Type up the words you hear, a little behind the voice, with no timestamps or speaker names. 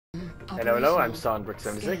Hello, hello, I'm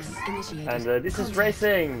sondrex76, and this is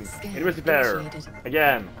racing in multiplayer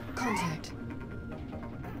again. Contact.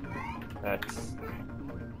 That's...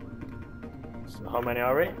 So how many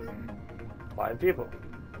are we? 5 people.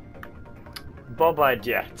 Boba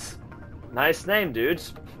Jet. Nice name,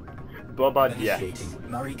 dudes. Boba Jet.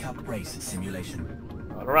 Initiating Murray Cup race simulation.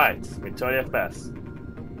 Alright, with 30 FPS.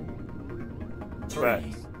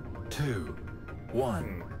 3, 2,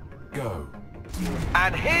 1, go.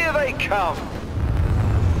 And here they come!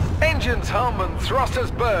 Engines hum and thrusters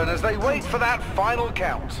burn as they wait for that final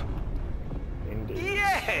count. Indeed.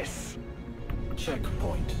 Yes!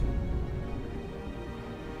 Checkpoint.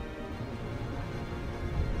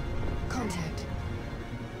 Contact.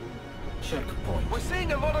 Checkpoint. We're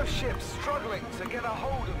seeing a lot of ships struggling to get a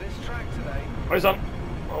hold of this track today. Horizon.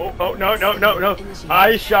 Oh, no, no, no, no.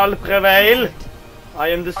 I shall prevail. I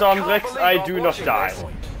am the Sondrex, I do not die.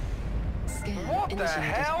 What the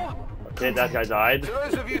hell? Okay, that guy died. To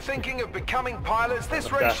those of you thinking of becoming pilots,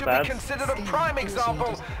 this race should be considered a prime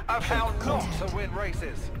example of how not to win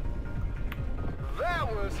races.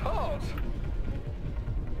 That was hot.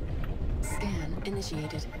 Scan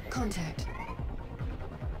initiated. Contact.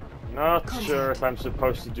 Not sure if I'm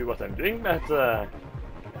supposed to do what I'm doing, but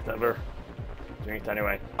whatever. Doing it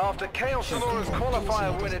anyway. After Chaos Solora's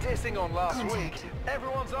qualifier win at Isington last week,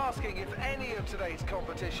 everyone's asking if any of today's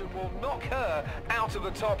competition will knock her out of the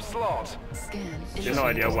top slot. Scan I initiated. have no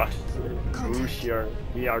idea what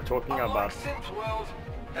we are talking Unlike about. Synth World,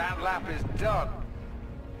 that lap is done.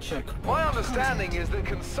 Checkpoint. My understanding is that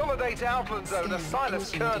Consolidate Outlands owner Silas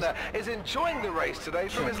Kerner is enjoying the race today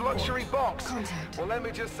from his luxury box. Contact. Well, let me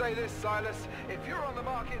just say this, Silas. If you're on the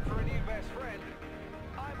market for a new best friend,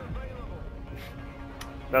 I'm available.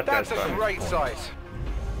 That's a great sight.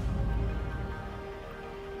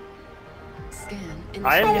 Scan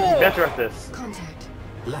I am initiated. getting better at this. Contact.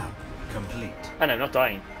 Lap complete. And I'm not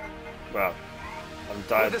dying. Well, I'm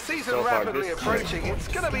dying With the season so far rapidly this approaching, it's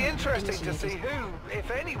going to be interesting to see who, if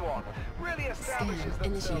anyone, really establishes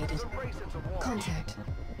Scan themselves initiated. as a racer to watch. Contact.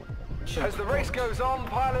 As the race goes on,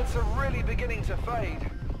 pilots are really beginning to fade.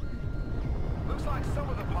 Looks like some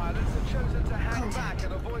of the pilots have chosen to hang back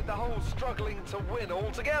and avoid the whole struggling to win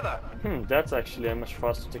altogether. That's actually a much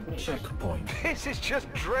faster technique. Checkpoint. This is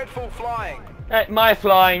just dreadful flying. My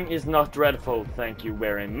flying is not dreadful, thank you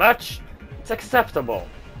very much. It's acceptable.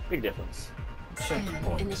 Big difference. Scan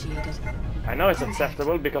Checkpoint. initiated. I know it's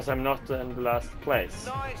acceptable because I'm not in the last place.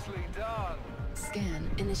 Nicely done. Scan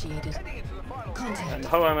initiated. Heading into the final Contact. And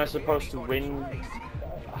how am I supposed to win?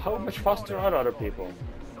 How much faster are other people?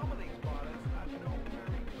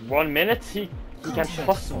 1 minute? He can't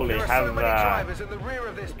possibly There are so have many drivers in the rear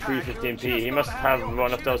of this pack who are 315p. just He not must having have the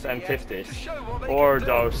one of those opportunity yet to M50s show what they or can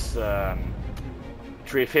do. those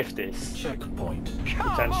 350s. Checkpoint. Come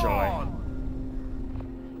potentially. on!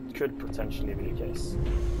 Could potentially be the case.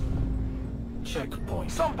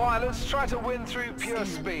 Checkpoint. Some pilots try to win through pure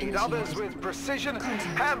speed, others with precision,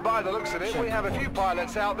 and by the looks of it, we have a few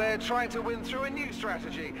pilots out there trying to win through a new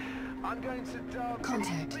strategy. I'm going to dub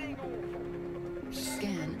Contact. being awful.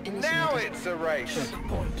 Scan initiated. Now it's a race.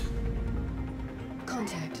 Checkpoint.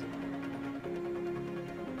 Contact.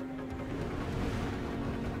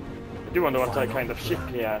 I do wonder what kind of ship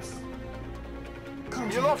he has.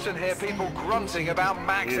 Contact. You'll often hear people grunting about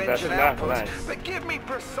max Yeah, engine that's output, nice. but give me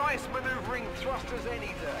precise maneuvering thrusters any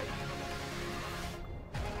day.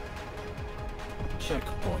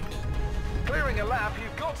 Checkpoint. Clearing a lap,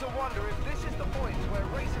 you've got to wonder if this is the point where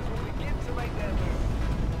racers will begin to make their move.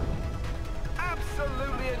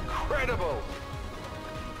 Absolutely incredible!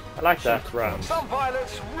 I like that round. Some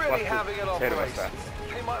pilots really What having an off potato was race. that?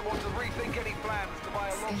 They might want to rethink any plans to buy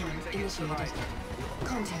a lottery Scan ticket initiated. tonight.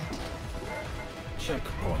 Contact.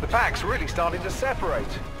 Checkpoint. The pack's really starting to separate.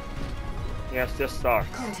 Yes, just start.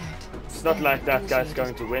 Contact. It's not like that guy's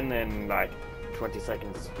going to win in like 20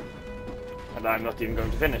 seconds. And I'm not even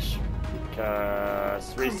going to finish.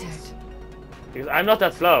 Because reasons. Contact. Because I'm not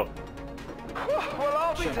that slow. Well,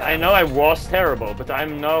 I'll be I damned. know I was terrible, but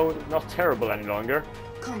I'm now not terrible any longer.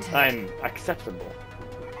 Contact. I'm acceptable.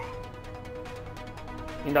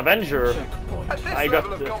 In Avenger, Checkpoint. At this I got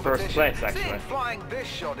level of the competition, first place, actually. seeing flying this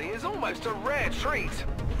shoddy is almost a rare treat.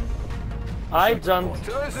 I don't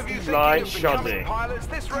To those of you fly thinking of becoming shoddy. pilots,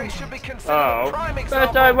 this race should be considered Oh, a prime but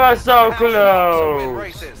example I was so of how not to win close!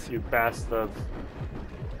 races. You bastard.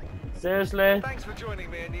 Seriously? Thanks for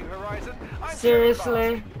joining me in New Horizon. I'm Seriously?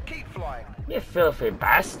 Terry Bast. Keep flying. You filthy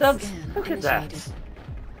bastards! Scan Look at that! initiated.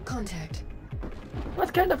 Contact.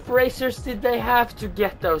 What kind of racers did they have to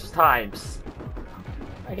get those times?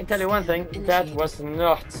 I can tell you one thing, that was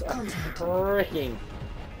not a freaking...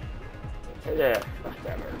 Yeah,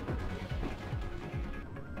 whatever.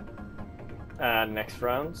 next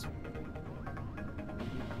round.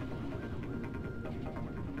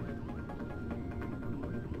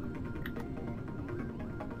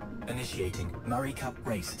 Initiating Murray Cup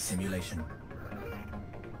race simulation.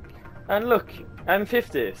 And look,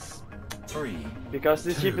 M50s. 3. Because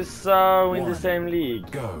this 2, ship is so in the 1. same league.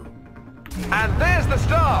 Go. And there's the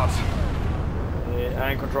start.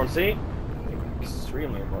 And Control C.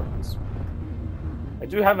 Extremely important. I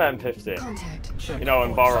do have M50. Contact. You know,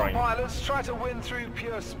 I'm borrowing. Some pilots try to win through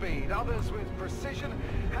pure speed, others with precision,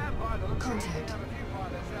 and by the looks of it, we Contact. have a few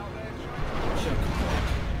pilots out there trying Checkpoint.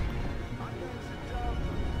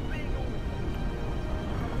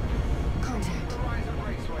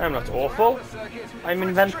 Contact. I'm not awful. I'm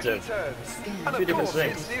inventive. Scan. Two different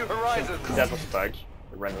things. New horizons. That was a bug.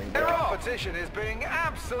 The rendering Their bug. competition is being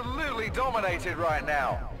absolutely dominated right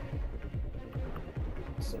now.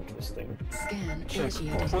 It's interesting. Scan Checkpoint.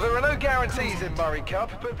 initiated. Well, there are no guarantees in Murray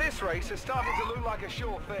Cup, but this race is starting to look like a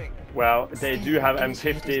sure thing. Well, they do have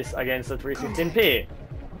M50s against the 315p.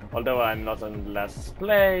 Although I'm not in last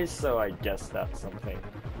place, so I guess that's something.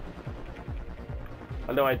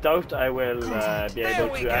 Although I doubt I will be There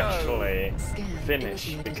able we to go. actually Scan finish,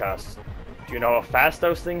 initiated. because do you know how fast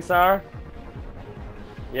those things are?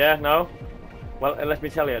 Yeah, no? Well, let me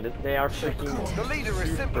tell you, that they are freaking The leader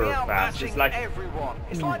is simply super fast. outmatching It's like everyone.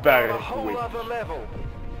 It's like they're on a uber whole quick. other level.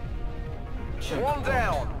 One Checkpoint.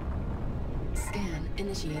 down. Scan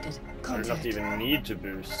initiated. I do Contact. not even need to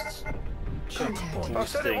boost. Checkpoint. I've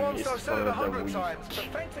said it Boosting once, is I've said for it the 100 weak. times.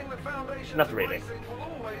 Perfecting the foundations Not of really. racing will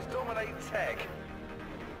always dominate tech.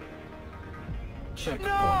 Checkpoint.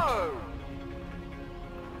 No!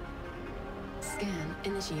 Scan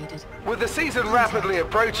initiated. With the season rapidly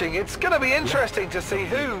approaching, it's going to be interesting to see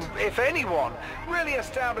who, if anyone, really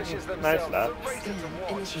establishes themselves lad. as a racer Scan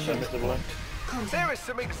to watch. Show initiated. Mr. Blunt. There Contact. is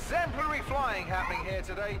some exemplary flying happening here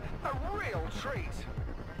today. A real treat.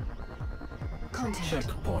 Contact.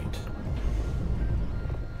 Checkpoint.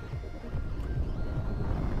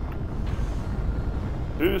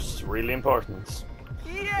 Boost, really important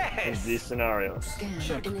in Yes! these scenarios. Scan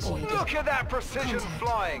Checkpoint. initiated. Look at that precision Contact.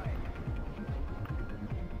 flying.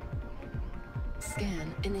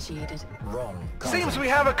 Scan initiated. Wrong. Seems we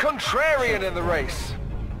have a contrarian in the race.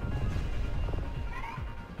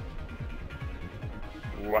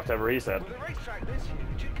 Whatever he said. With a racetrack this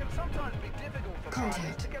huge, it can sometimes be difficult for pilots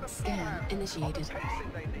Contact. to get a full Scan handle on the initiated.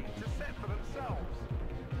 pacing they need to set for themselves.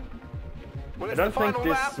 Well, I it's don't the final think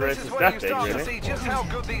this lap. race This is is where that you big, start to really. see just how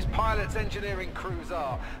good these pilots' engineering crews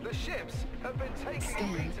are. The ships have been taking a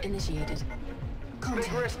Scan beating. initiated. Big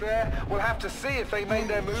Contact. risk there. We'll have to see if they made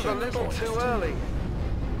their move a little too early.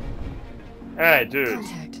 Hey, dude.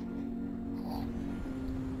 Contact.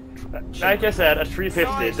 Like I said, a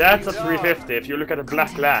 350. That's a 350. If you look at the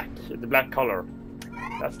black lack, the black color,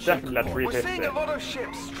 that's definitely a We're seeing 350. a lot of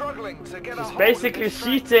ships struggling to get a It's hold basically of this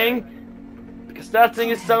track. cheating, because that thing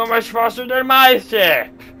is so much faster than my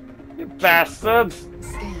ship. You bastard!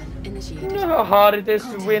 Scan initiated. You know how hard it is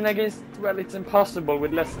to win against. Well, it's impossible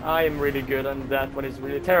unless I am really good and that one is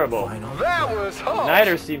really terrible. Final. That was hot.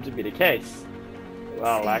 Neither seem to be the case.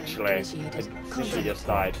 Well, Scan actually, I initiated. think he just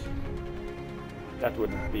died. That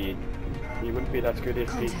wouldn't be. He wouldn't be that good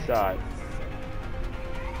if he Contact. died.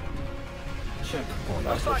 Checkpoint.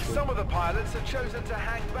 Looks like some of the pilots have chosen to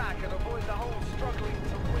hang back and avoid the whole struggling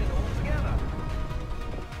to win altogether.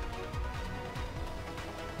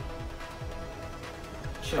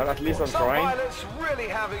 Well, at least I'm Some trying. pilots really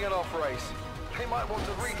having an off race. They might want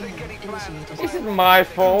to rethink any plans. to Is it play my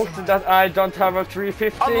fault that I don't have a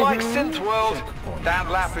 350? Unlike Hmm? Synth World, Checkpoint. that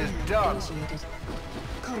lap is done. Initiated. The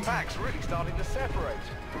Contact. pack's really starting to separate.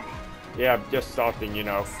 Yeah, just starting, you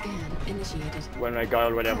know. Scan initiated. When I got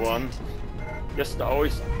already have won. Just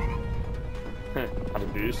always had a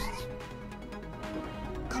boost.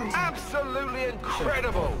 Contact. Absolutely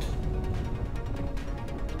incredible.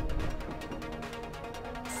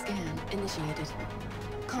 Scan initiated.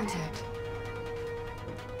 Contact.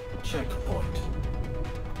 Checkpoint.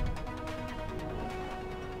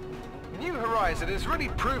 New Horizon is really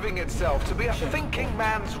proving itself to be a thinking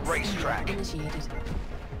man's racetrack. Initiated.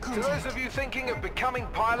 To those Contact. of you thinking of becoming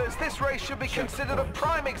pilots, this race should be considered a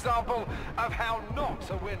prime example of how not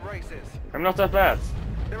to win races. I'm not that bad.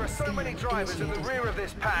 There are so many drivers in the rear of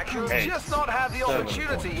this pack who have Eight, just not had the seven,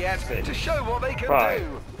 opportunity yet six, to show what they can 5,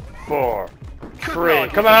 do. 4, Could 3.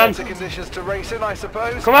 argue Come for on! better conditions to race in, I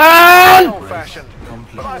suppose. Come on! Old-fashioned.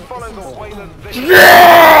 But I follow the Wayland vision.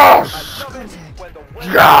 Yes! I love it when the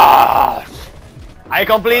wind- Yes! I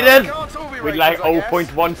completed Can't all be with like racers, I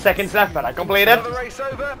guess. 0.1 seconds left, but I completed. Another race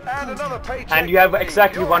over and another paycheck. And you have for me.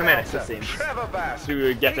 exactly Your 1 minute, announcer, it seems, Trevor Bass.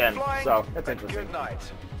 to get Keep in. flying So that's and interesting. Good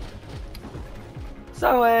night.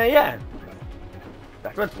 So yeah,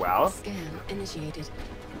 that went well. Scan initiated.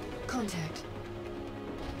 Contact.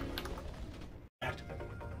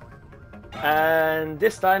 And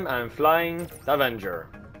this time I'm flying the Avenger.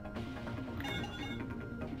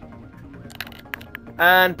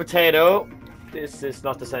 And Potato, this is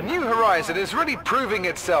not the same. New Horizon is really proving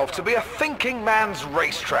itself to be a thinking man's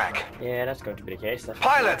racetrack. Yeah, that's going to be the case.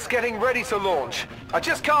 Pilots getting ready to launch. I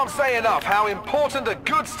just can't say enough how important a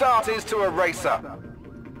good start is to a racer.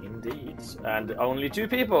 Indeed. And only 2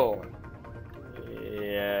 people.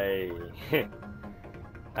 Yay.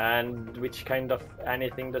 And which kind of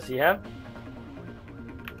anything does he have?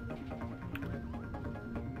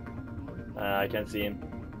 I can't see him.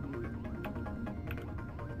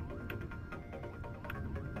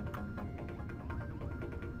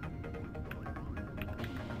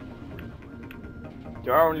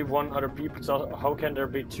 There are only 1 other people, so how can there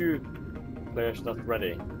be 2 players not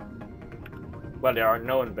ready? Well, there are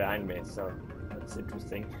no one behind me, so that's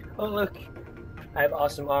interesting. Oh look, I have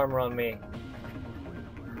awesome armor on me.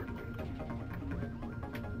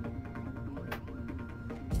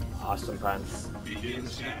 Awesome pants. Begin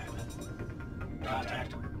scan.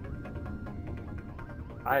 Contact.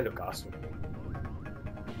 I look awesome.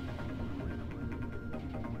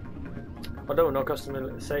 Although no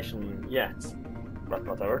customization yet, but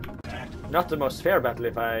whatever. Not the most fair battle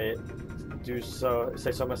if I do so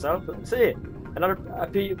say so myself. But see, another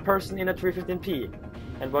person in a 315p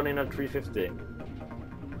and 1 in a 350,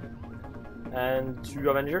 and 2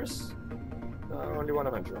 Avengers. Only 1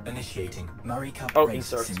 Avenger. Initiating Murray Cup Oh, race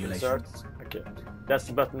insert, simulation. insert. Okay, that's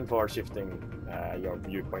the button for shifting your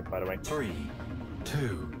viewpoint, by the way. 3, 2,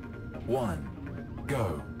 1,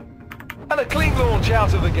 go. And a clean launch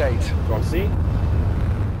out of the gate. Control C.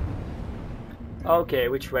 Okay,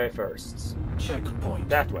 which way first? Checkpoint.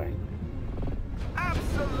 That way.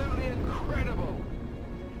 Absolutely incredible.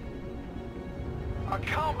 I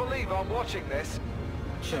can't believe I'm watching this.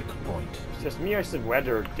 Checkpoint. It's just me or is the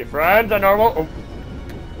weather different than normal? Oh.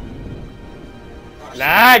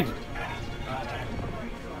 Lag!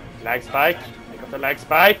 Lag spike. I got a lag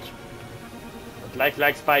spike. Don't like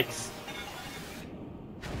lag spikes.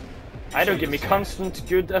 Either give me constant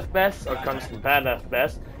good FPS or constant bad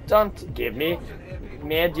FPS. Don't give me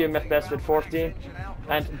medium FPS with 40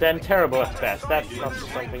 and then terrible FPS. That's not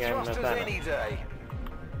something I'm a fan of.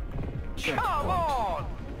 Come on!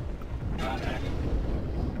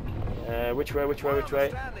 Which way, which way, which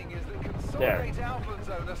way? There.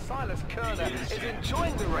 Silas Kerner is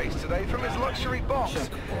enjoying the race today from his luxury box.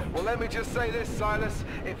 Well, let me just say this, Silas.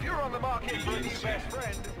 If you're on the market for a new best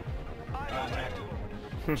friend,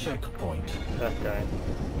 Checkpoint. That guy.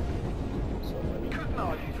 Couldn't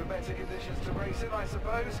argue for better conditions to race in, I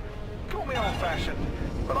suppose. Call me old-fashioned,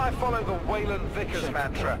 but I follow the Wayland Vickers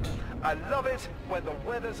mantra. I love it when the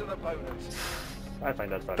weather's an opponent. I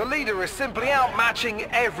find that funny. The leader is simply outmatching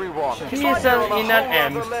everyone. He's Like they're on a in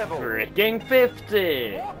an whole other level.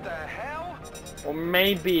 M50. What the hell? Or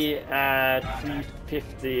maybe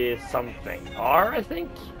 350 something. R, I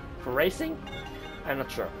think? For racing? I'm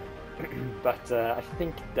not sure. But I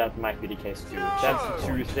think that might be the case too. That's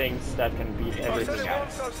the 2 things that can beat everything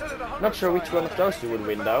else. Not sure which one of those 2 would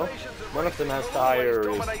win though. One of them has the higher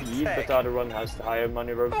speed, but the other one has the higher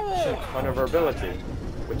maneuverability.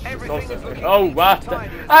 Which is also... Oh, what?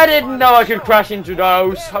 I didn't know I could crash into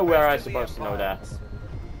those! How were I supposed to know that?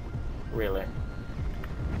 Really?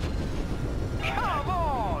 Come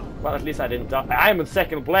on! Well, at least I didn't die. I'm in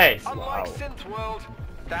 2nd place! Unlike Wow. Synthworld,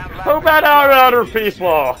 Dan How bad are other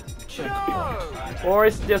people? Checkpoint. Or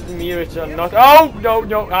is it just me which are not... Oh! No,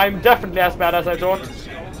 no, I'm definitely as bad as I thought.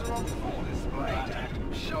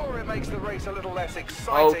 Sure, it makes the race a little less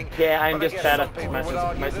exciting. Okay, I'm but I just guess bad some at people my would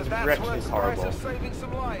argue sense of that direction that's is worth the price horrible. of saving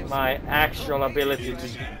some lives. My actual ability to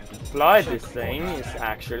fly this thing is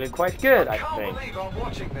actually quite good, I Can't think. believe I'm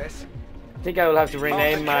watching this. I think I will have to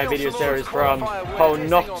rename my video series from How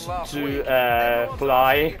Not to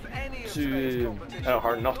Fly to...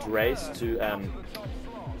 or not race to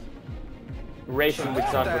Racing with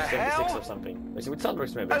sondrex 76 or something. Racing with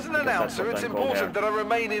sondrex maybe. As an announcer, it's important that I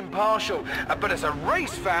remain impartial. But as a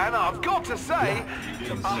race fan, I've got to say,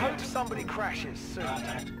 I hope somebody crashes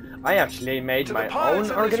soon. I actually made To my the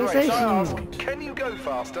pilots own of this race, I ask, organization. can you go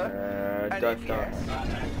faster? And if yes,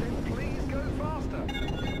 then please go faster.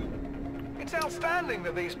 It's outstanding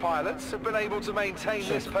that these pilots have been able to maintain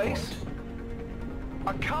this pace.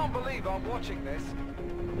 I can't believe I'm watching this.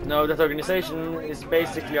 No, that organization is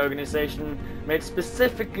basically an organization made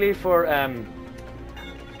specifically for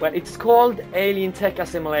well, it's called Alien Tech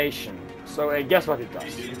Assimilation. So guess what it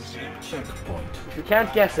does. Checkpoint. If you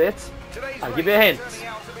can't guess it, I'll give you a hint.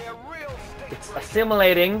 It It's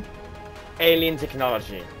assimilating alien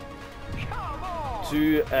technology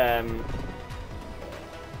to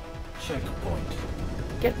Checkpoint.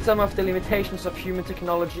 get some of the limitations of human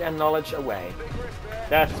technology and knowledge away.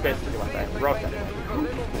 That's basically what I wrote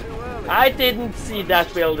that. I didn't see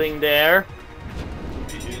that building there.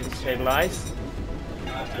 Stabilize.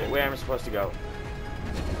 Okay, where am I supposed to go?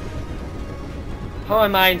 How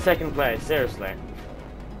am I in second place? Seriously.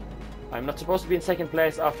 I'm not supposed to be in second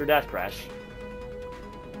place after that crash.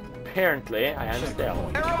 Apparently, I am still.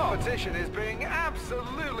 Their competition is being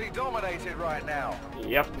absolutely dominated right now.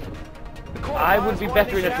 Yep. I would be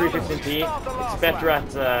better in a 315p. It's better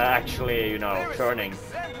at actually, you know, turning.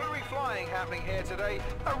 Exemplary flying happening here today.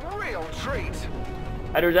 A real treat.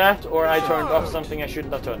 Either that, or I turned off something I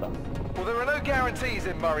shouldn't have turned off. Well, there are no guarantees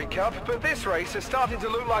in Murray Cup, but this race is starting to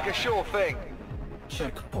look like a sure thing.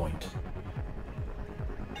 Checkpoint.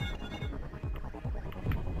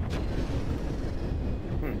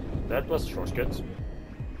 That was shortcut.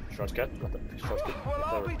 Shortcut? What the shortcut? Well,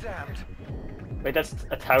 I'll be damned. Wait, that's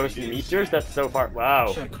 1,000 meters? That's so far.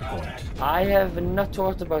 Wow. Checkpoint. I have not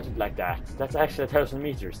thought about it like that. That's actually 1,000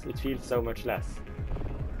 meters. It feels so much less.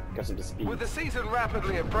 Because of the speed. With the season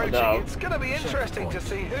rapidly approaching, no. it's going to be interesting to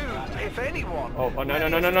see who, if anyone. Oh, no, no,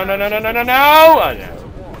 no, no, no, no, no, no, no, no, no! Oh,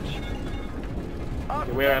 no.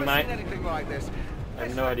 Okay, where am I? Like this. I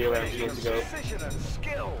have no idea where I'm supposed to go.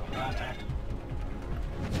 Skill.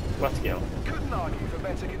 What skill? Couldn't argue for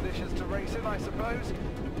better conditions to race in, I suppose.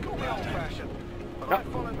 Call me old-fashioned.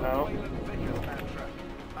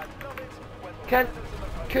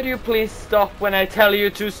 Could you please stop when I tell you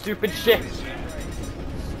to, stupid shit?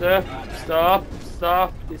 Stop.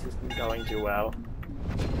 This isn't going too well.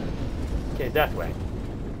 Okay, that way.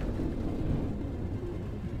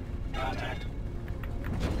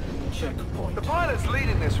 Checkpoint. The pilots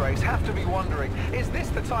leading this race have to be wondering, is this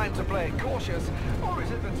the time to play it cautious, or is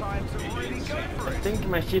it the time to really go for I it? think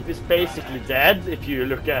my ship is basically dead. If you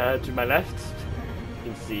look to my left,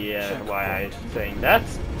 you can see why I'm saying that.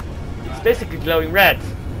 It's basically glowing red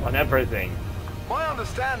on everything. My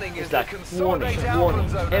understanding is It's that like Consolidate warning. Alpha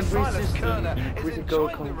Zone Every Silas system Kerner in is critical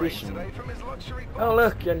enjoying the race condition. today from his luxury box. Oh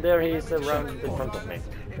look, and there he is around in front of me.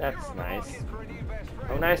 That's nice.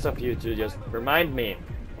 How nice of you to just remind me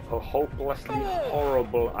how hopelessly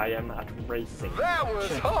horrible I am at racing. That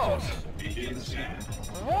was hot!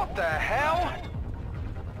 What the hell?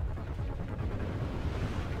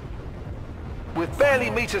 With barely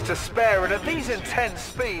meters to spare and at these intense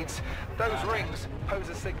speeds, those rings pose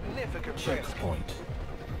a significant risk. Checkpoint.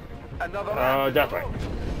 Another Oh, that way.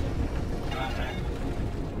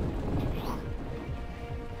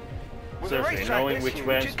 Seriously, knowing which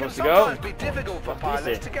way I'm supposed to go. Be difficult for What is pilots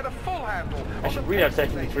it? to get a full handle. I should really have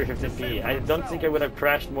taken the 315p. I don't think I would have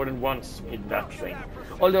crashed more than once in that thing.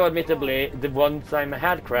 Although, admittedly, the one time I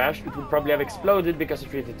had crashed, it would probably have exploded because of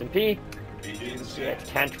 315p. It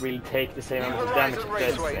can't really take the same amount of damage Horizon it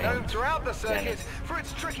does. Raceway, known throughout the Damn circuit it. for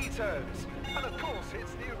its tricky turns, and of course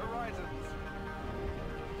its New Horizons.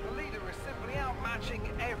 The leader is simply outmatching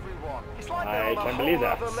everyone. It's like they're I on a can believe whole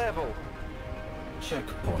that. other level.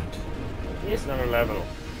 Checkpoint. He's on another level.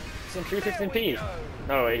 He's on 315p.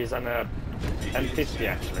 No, he's on a M50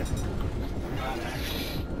 actually.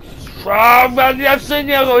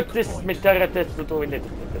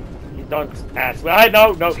 You don't ask. Well, I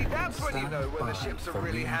know, no. See, that's when you know when the ships are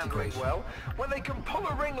really handling well, when they can pull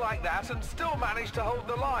a ring like that and still manage to hold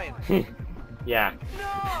the line. Yeah,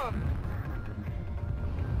 No!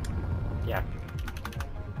 yeah.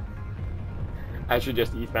 I should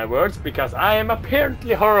just eat my words because I am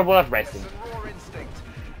apparently horrible at racing. Raw instinct.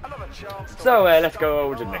 Another chance to So let's go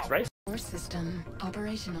over to the next race. Force system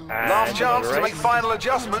operational. Last chance to make final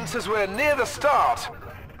adjustments as we're near the start.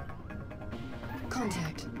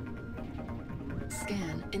 Contact.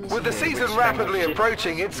 Scan initiated. With the season which rapidly kind of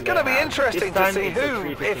approaching, ship it's do going to they be have? interesting This to time see it's a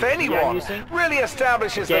who, 350 if I'm anyone, using. really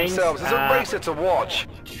establishes Against, themselves as a racer to watch.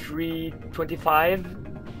 325.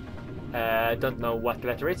 I don't know what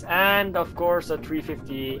letter it's, and of course a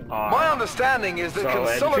 350R. My understanding is that So,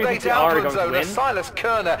 Consolidate 350R Alpha going to owner win. Silas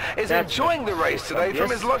Kerner is That's enjoying the race today from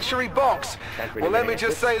obvious. his luxury box. Can't really Well, let me win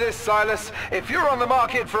just it. say this, Silas. If you're on the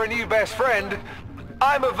market for a new best friend,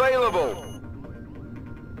 I'm available.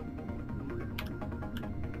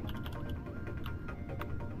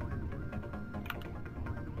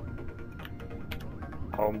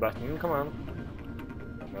 Home button, come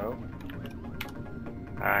on. No.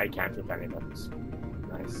 I can't hit any buttons.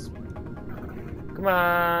 Nice. Come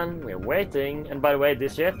on, we're waiting. And by the way,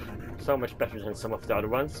 this ship, so much better than some of the other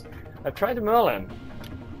ones. I've tried the Merlin.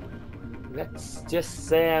 Let's just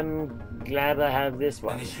say I'm glad I have this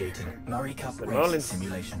one. Initiating Murray Cup The race Merlin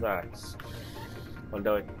simulation. sucks.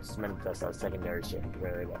 Although it's meant as a secondary ship,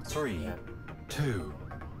 really. 3, 2,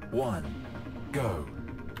 1, go.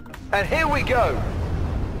 And here we go.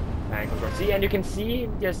 And Control C, and you can see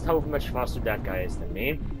just how much faster that guy is than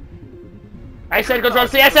me. I said Control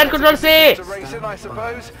C! I said Control C! To race in, I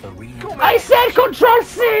suppose. I said Control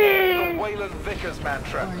C! Wayland Vickers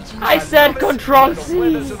mantra. I said Control C!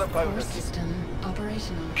 Winners and Core opponents. system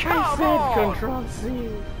operational. I said Control C!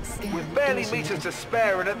 Scan With barely initiated. meters to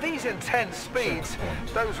spare and at these intense speeds,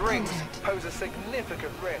 those rings Contact. pose a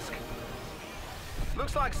significant risk.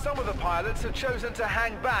 Looks like some of the pilots have chosen to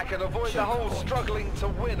hang back and avoid the whole struggling to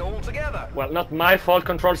win altogether. Well, not my fault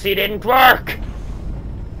Control C didn't work!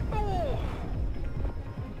 Oh,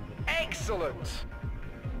 excellent.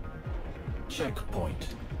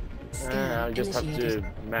 Checkpoint. Scan I'll just have to initiated.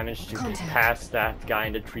 manage to get Contact. past that guy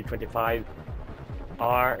in the 325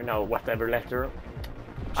 R, no, whatever letter.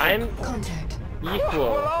 I'm Contact. Well,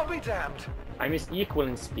 equal. I'll be damned. I'm just equal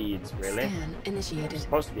in speeds, really. Scan initiated.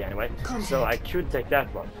 Supposed to be anyway. Contact. So I could take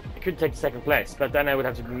that one. I could take second place, but then I would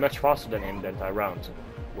have to be much faster than him the entire round,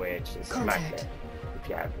 which is a Contact. nightmare if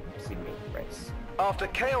you have seen me race. After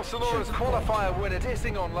Chaos Sonora's qualifier winner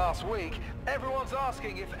dissing on last week, everyone's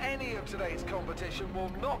asking if any of today's competition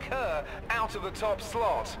will knock her out of the top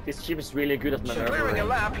slot. This ship is really good at Clearing a maneuvering,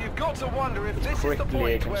 lap, you've got to wonder if this is the quickly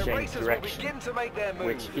point can where change racers will direction, begin to make their move.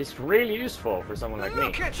 which is really useful for someone like me.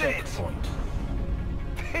 Look at it! Checkpoint.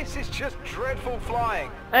 This is just dreadful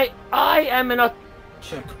flying. Hey, I am not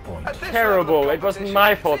Checkpoint. At this terrible. level of It wasn't competition,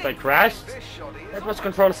 my fault I seeing crashed. this shoddy is That was almost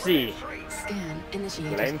Control a C. treat. Scan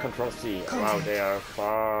initiated. Blame Control C. Wow, they are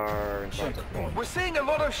far in front of me. Checkpoint. We're seeing a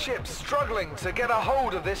lot of ships struggling to get a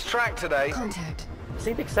hold of this track today. Contact. I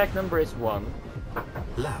think the exact number is 1.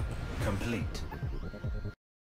 Lap complete.